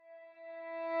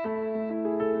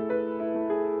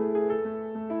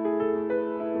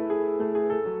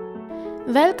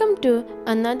Welcome to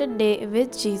another day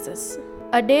with Jesus,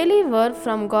 a daily word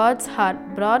from God's heart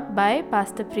brought by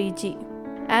Pastor Preji.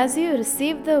 As you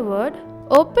receive the word,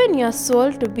 open your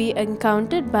soul to be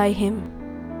encountered by Him.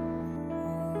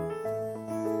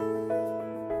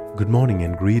 Good morning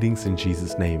and greetings in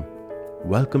Jesus' name.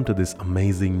 Welcome to this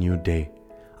amazing new day.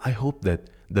 I hope that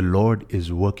the Lord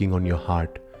is working on your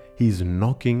heart. He's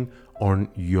knocking on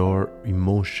your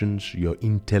emotions, your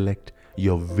intellect,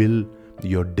 your will,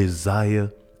 your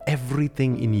desire,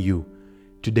 everything in you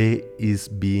today is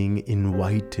being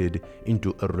invited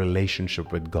into a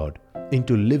relationship with God,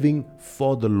 into living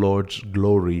for the Lord's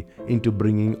glory, into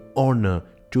bringing honor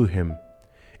to Him.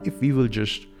 If we will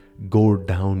just go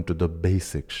down to the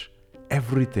basics,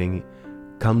 everything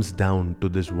comes down to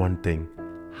this one thing.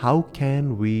 How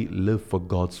can we live for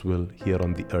God's will here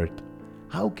on the earth?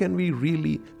 How can we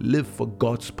really live for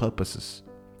God's purposes?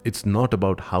 It's not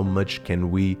about how much can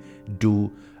we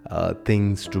do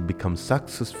things to become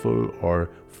successful or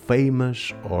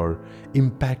famous or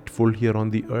impactful here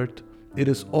on the earth. It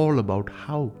is all about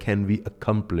how can we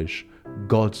accomplish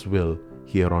God's will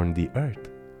here on the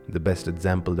earth. The best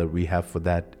example that we have for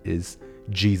that is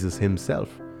Jesus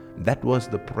Himself. That was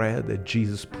the prayer that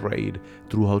Jesus prayed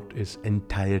throughout His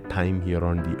entire time here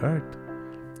on the earth.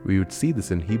 We would see this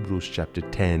in Hebrews chapter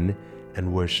 10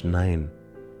 and verse 9.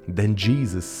 Then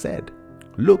Jesus said,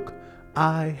 "Look,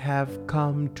 I have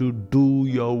come to do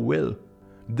your will."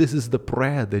 This is the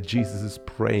prayer that Jesus is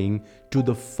praying to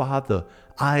the Father.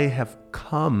 I have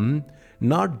come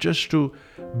not just to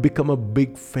become a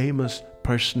big famous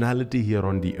personality here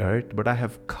on the earth, but I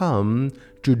have come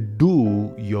to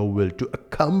do your will, to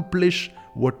accomplish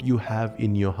what you have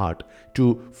in your heart,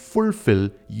 to fulfill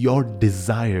your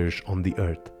desires on the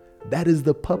earth. That is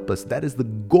the purpose, that is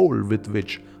the goal with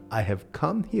which I have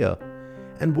come here.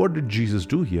 And what did Jesus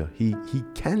do here? He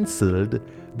cancelled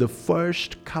the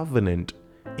first covenant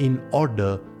in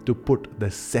order to put the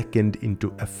second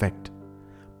into effect.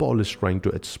 Paul is trying to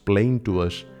explain to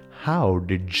us how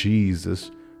did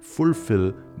Jesus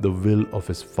fulfill the will of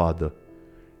His Father.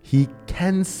 He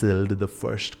cancelled the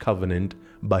first covenant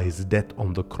by His death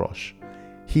on the cross.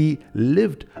 He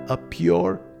lived a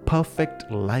pure,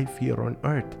 perfect life here on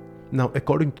earth. Now,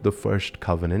 according to the first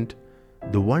covenant,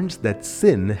 the ones that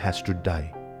sin has to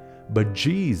die. But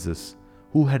Jesus,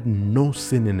 who had no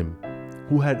sin in Him,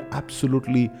 who had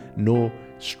absolutely no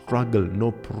struggle,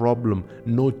 no problem,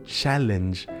 no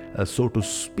challenge, so to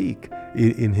speak,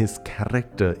 in His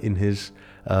character, in His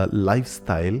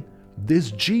lifestyle,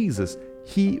 this Jesus,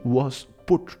 He was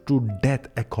put to death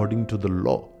according to the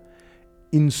law,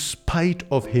 in spite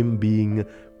of Him being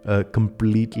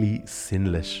completely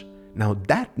sinless. Now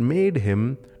that made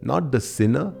Him not the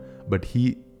sinner, but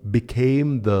He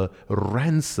became the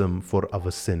ransom for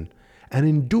our sin. And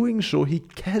in doing so, He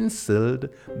cancelled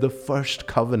the first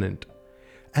covenant.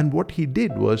 And what He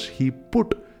did was He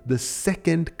put the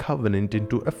second covenant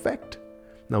into effect.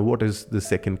 Now, what is the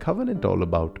second covenant all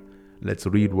about? Let's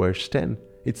read verse 10.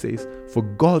 It says, "For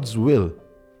God's will,"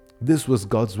 this was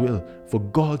God's will, "for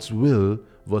God's will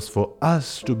was for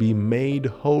us to be made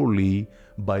holy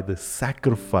by the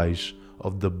sacrifice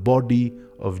of the body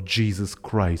of Jesus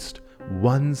Christ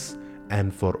once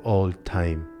and for all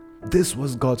time." This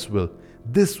was God's will.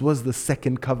 This was the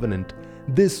second covenant.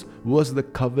 This was the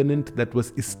covenant that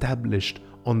was established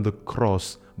on the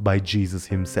cross by Jesus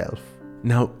Himself.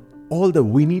 Now, all that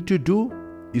we need to do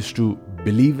is to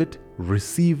believe it,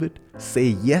 receive it,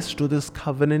 say yes to this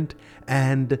covenant,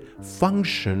 and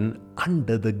function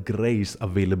under the grace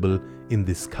available in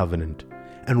this covenant.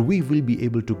 And we will be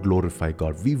able to glorify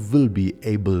God. We will be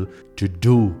able to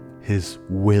do His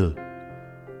will.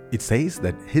 It says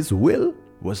that His will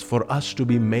was for us to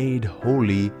be made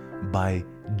holy by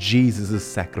Jesus'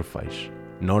 sacrifice,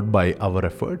 not by our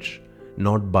efforts,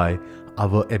 not by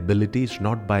our abilities,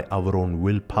 not by our own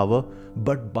willpower,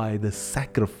 but by the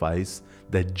sacrifice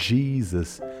that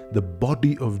Jesus, the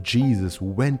body of Jesus,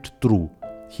 went through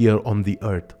here on the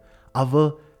earth.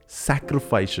 Our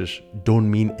sacrifices don't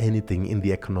mean anything in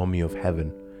the economy of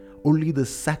heaven. Only the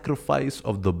sacrifice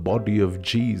of the body of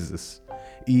Jesus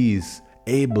is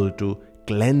able to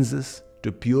cleanse us,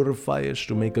 to purify us,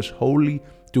 to make us holy,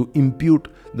 to impute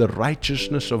the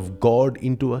righteousness of God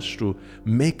into us, to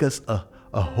make us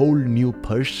a whole new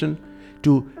person,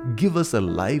 to give us a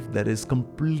life that is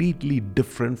completely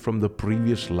different from the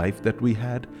previous life that we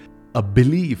had. A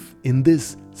belief in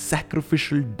this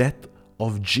sacrificial death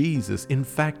of Jesus, in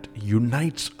fact,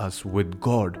 unites us with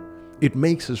God. It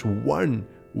makes us one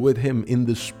with Him in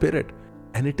the Spirit.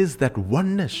 And it is that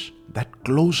oneness, that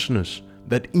closeness,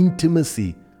 that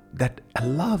intimacy that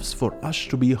allows for us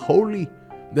to be holy,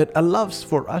 that allows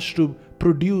for us to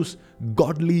produce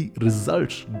godly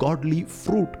results, godly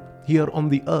fruit here on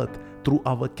the earth through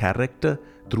our character,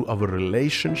 through our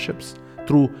relationships,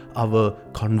 through our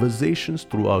conversations,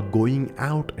 through our going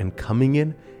out and coming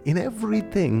in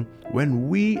everything. When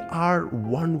we are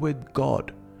one with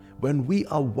God, when we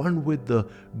are one with the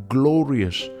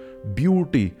glorious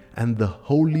beauty and the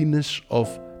holiness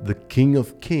of the King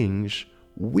of Kings,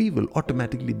 we will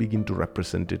automatically begin to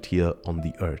represent it here on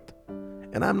the earth.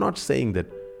 And I'm not saying that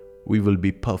we will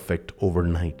be perfect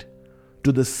overnight.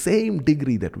 To the same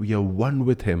degree that we are one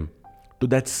with Him, to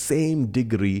that same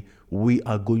degree we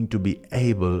are going to be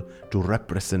able to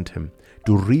represent Him,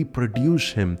 to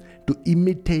reproduce Him, to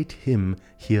imitate Him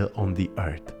here on the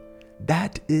earth.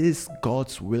 That is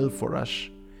God's will for us.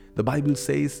 The Bible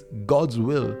says God's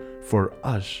will for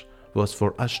us was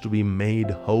for us to be made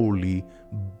holy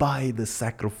by the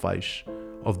sacrifice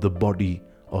of the body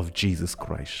of Jesus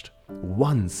Christ.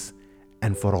 Once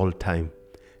and for all time.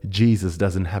 Jesus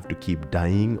doesn't have to keep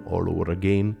dying all over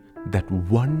again. That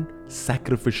one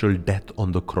sacrificial death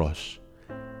on the cross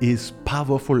is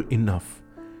powerful enough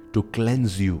to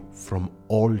cleanse you from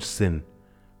all sin,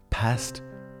 past,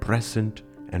 present,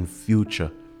 and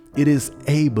future. It is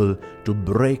able to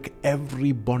break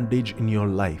every bondage in your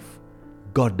life.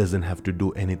 God doesn't have to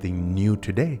do anything new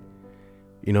today.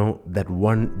 That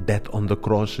one death on the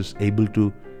cross is able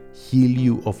to heal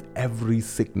you of every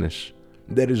sickness.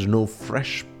 There is no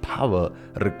fresh power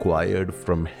required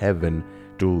from heaven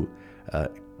to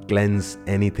cleanse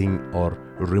anything or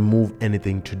remove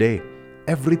anything today.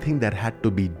 Everything that had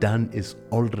to be done is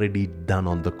already done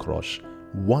on the cross.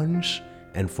 Once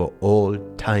and for all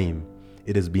time,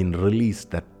 it has been released.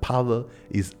 That power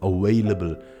is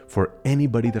available for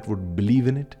anybody that would believe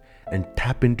in it and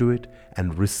tap into it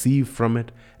and receive from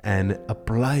it and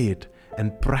apply it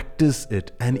and practice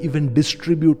it and even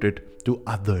distribute it to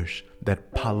others.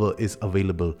 That power is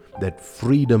available, that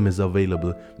freedom is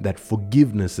available, that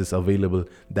forgiveness is available,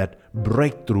 that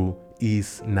breakthrough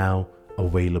is now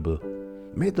available.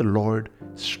 May the Lord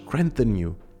strengthen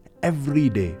you every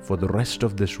day for the rest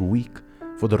of this week,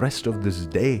 for the rest of this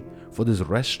day, for the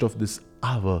rest of this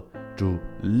hour, to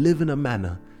live in a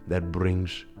manner that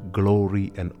brings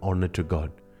glory and honor to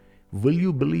God. Will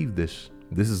you believe this?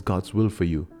 This is God's will for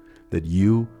you, that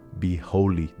you be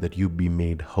holy, that you be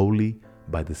made holy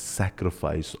by the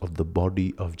sacrifice of the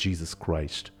body of Jesus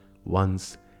Christ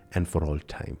once and for all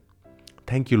time.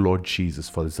 Thank you, Lord Jesus,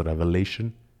 for this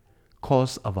revelation.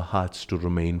 Cause our hearts to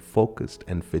remain focused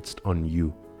and fixed on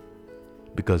you,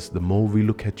 because the more we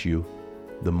look at you,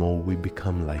 the more we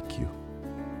become like you.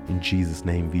 In Jesus'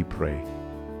 name we pray.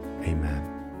 Amen.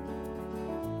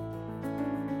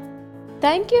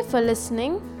 Thank you for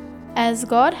listening. As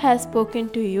God has spoken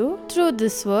to you through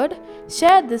this word,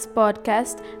 share this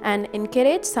podcast and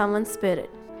encourage someone's spirit.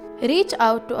 Reach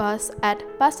out to us at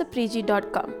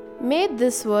pastorpreji.com. May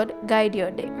this word guide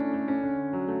your day.